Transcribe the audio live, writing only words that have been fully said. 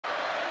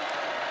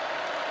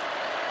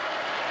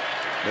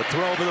The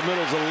throw over the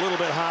middle is a little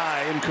bit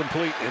high,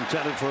 incomplete,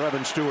 intended for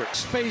Evan Stewart.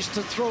 Space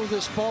to throw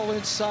this ball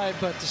inside,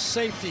 but the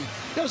safety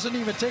doesn't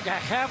even take a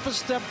half a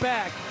step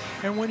back.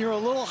 And when you're a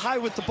little high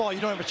with the ball,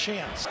 you don't have a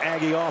chance.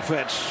 Aggie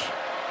offense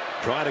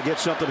trying to get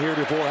something here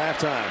before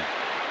halftime.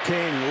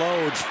 King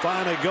loads,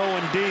 finally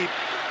going deep,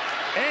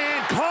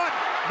 and caught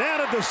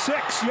down at the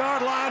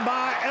 6-yard line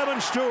by Evan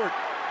Stewart.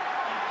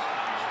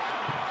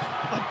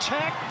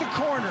 Attack the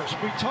corners.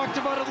 We talked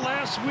about it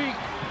last week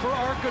for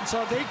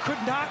Arkansas. They could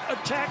not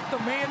attack the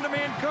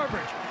man-to-man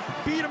coverage.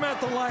 Beat them at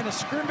the line of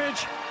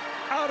scrimmage.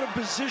 Out of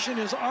position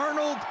is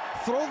Arnold.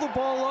 Throw the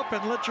ball up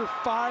and let your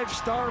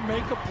 5-star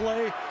make a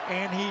play,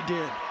 and he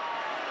did.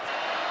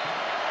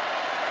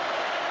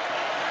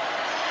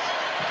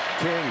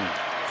 King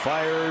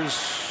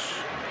fires.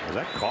 Is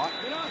that caught?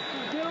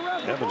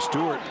 Evan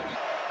Stewart.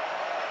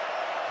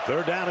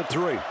 3rd down and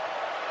 3.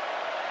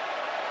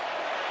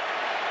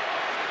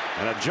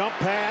 And a jump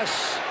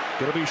pass.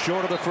 Going to be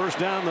short of the 1st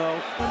down, though.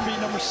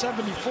 Number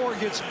 74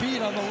 gets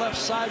beat on the left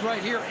side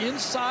right here.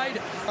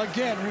 Inside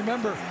again.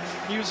 Remember,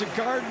 he was a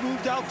guard,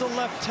 moved out to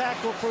left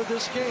tackle for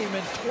this game,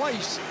 and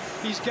twice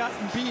he's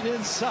gotten beat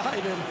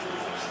inside and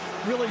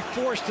really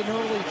forced an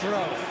early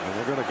throw. And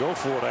we're going to go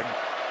for it.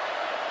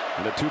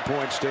 In a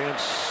 2-point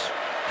stance,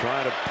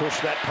 trying to push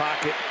that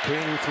pocket.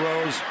 King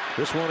throws.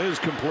 This one is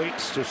complete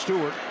to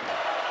Stewart.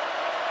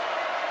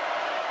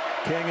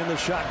 King in the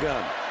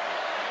shotgun.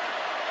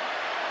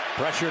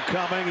 Pressure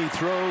coming. He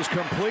throws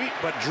complete,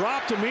 but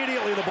dropped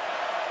immediately. The ball.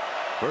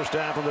 1st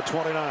down from the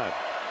 29.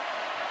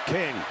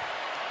 King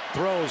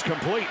throws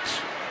complete.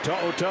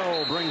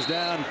 Toe brings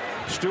down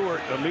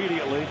Stewart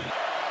immediately.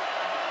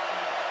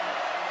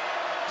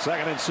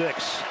 2nd and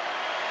 6.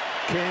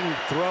 King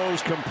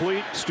throws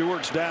complete.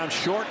 Stewart's down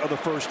short of the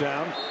 1st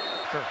down.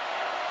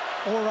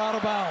 Or out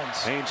of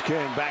bounds. Haynes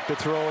King back to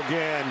throw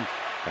again.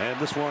 And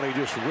this one he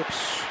just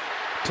whips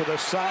to the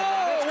side.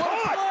 Oh, It's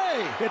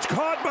caught! It's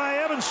caught by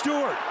Evan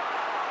Stewart.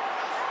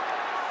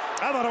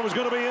 I thought it was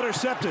going to be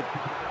intercepted.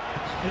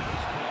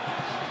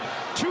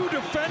 2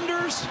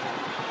 defenders,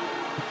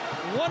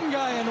 1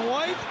 guy in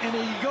white, and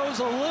he goes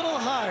a little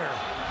higher.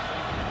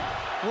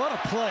 What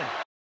a play.